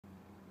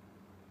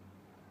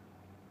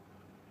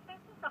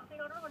stop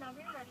the order whenever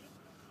you're ready.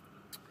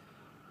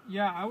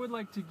 Yeah, I would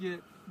like to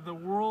get the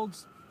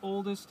world's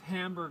oldest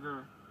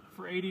hamburger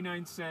for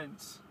 89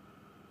 cents.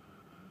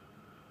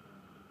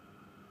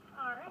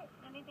 Alright,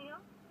 anything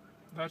else?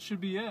 That should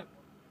be it.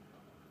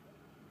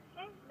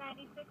 Okay,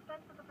 96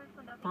 cents for the first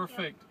one.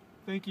 Perfect.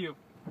 Thank you.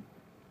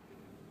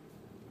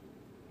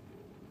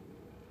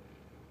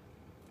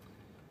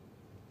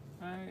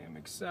 I am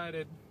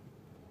excited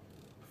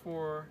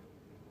for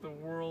the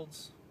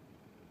world's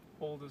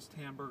oldest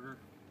hamburger.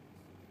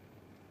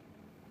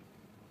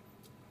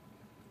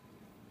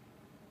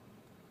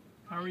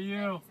 How are you?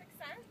 96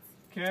 cents.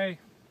 Okay,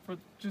 for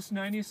just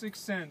 96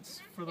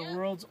 cents for the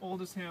world's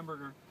oldest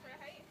hamburger.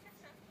 Right.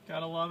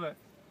 Gotta love it.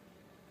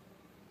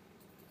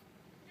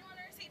 Do you want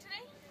a receipt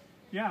today?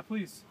 Yeah,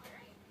 please. All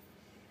right.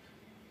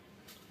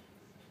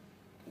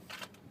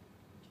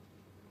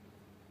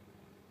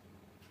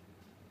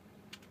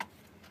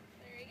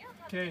 There you go.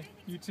 Have a good Okay, day.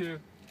 you too.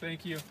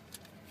 Thank you.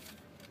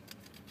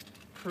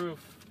 Proof.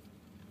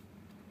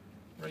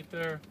 Right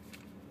there.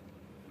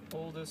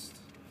 Oldest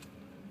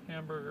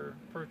hamburger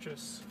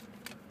purchase.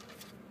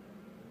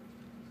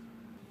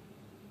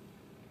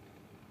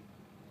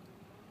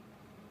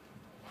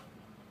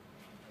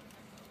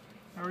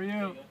 How are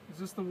you? Is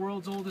this the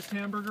world's oldest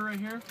hamburger right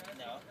here?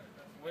 No,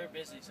 we're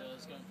busy, so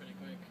it's going pretty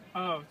quick.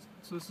 Oh,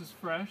 so this is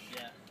fresh?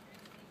 Yeah.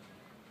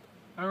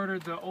 I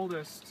ordered the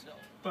oldest, The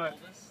but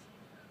oldest?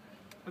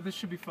 this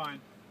should be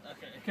fine.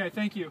 Okay. Okay,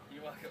 thank you.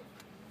 You're welcome.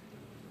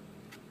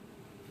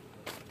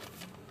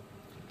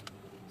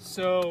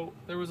 So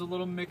there was a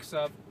little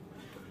mix-up,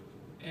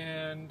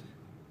 and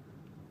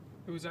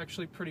it was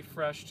actually pretty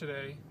fresh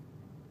today.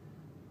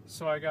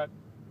 So I got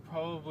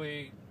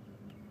probably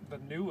the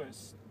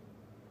newest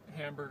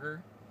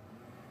hamburger,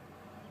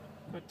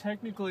 but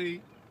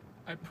technically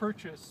I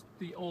purchased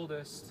the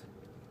oldest,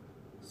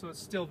 so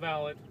it's still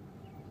valid.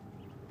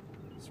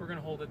 So we're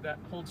gonna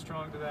hold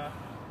strong to that.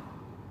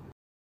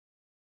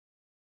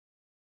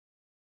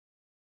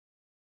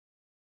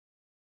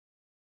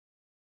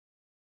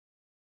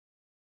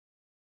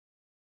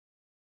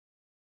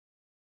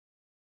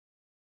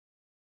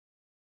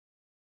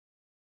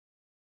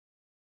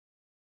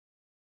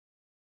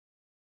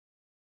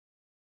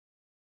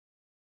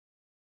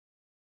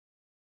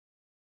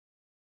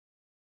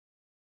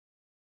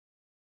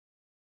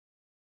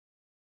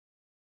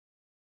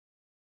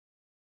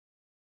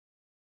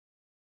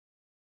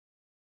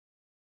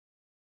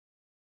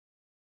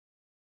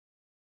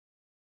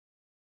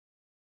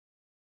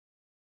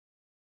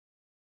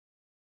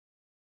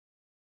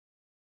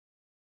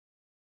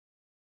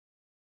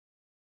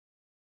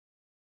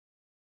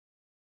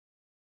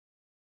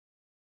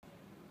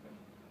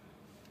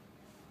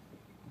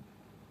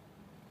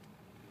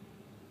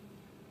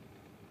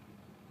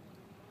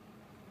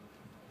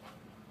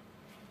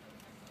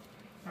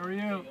 How are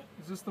you?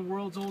 Is this the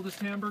world's oldest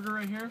hamburger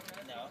right here?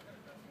 No,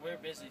 we're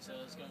busy, so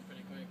it's going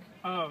pretty quick.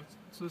 Oh,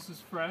 so this is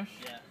fresh?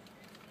 Yeah.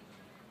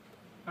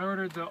 I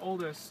ordered the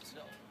oldest,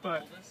 The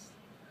but oldest?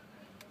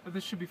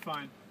 this should be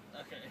fine.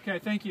 Okay. Okay,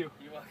 thank you.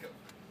 You're welcome.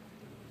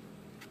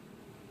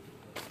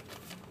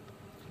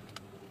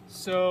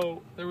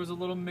 So there was a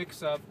little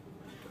mix-up,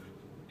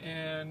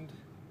 and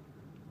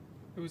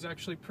it was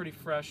actually pretty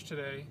fresh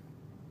today.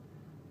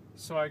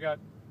 So I got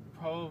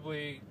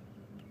probably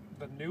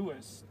the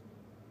newest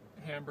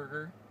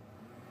hamburger,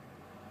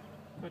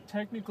 but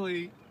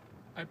technically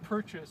I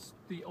purchased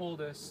the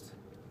oldest,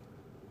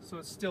 so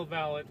it's still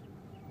valid.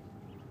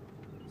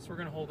 So we're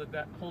gonna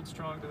hold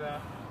strong to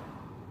that.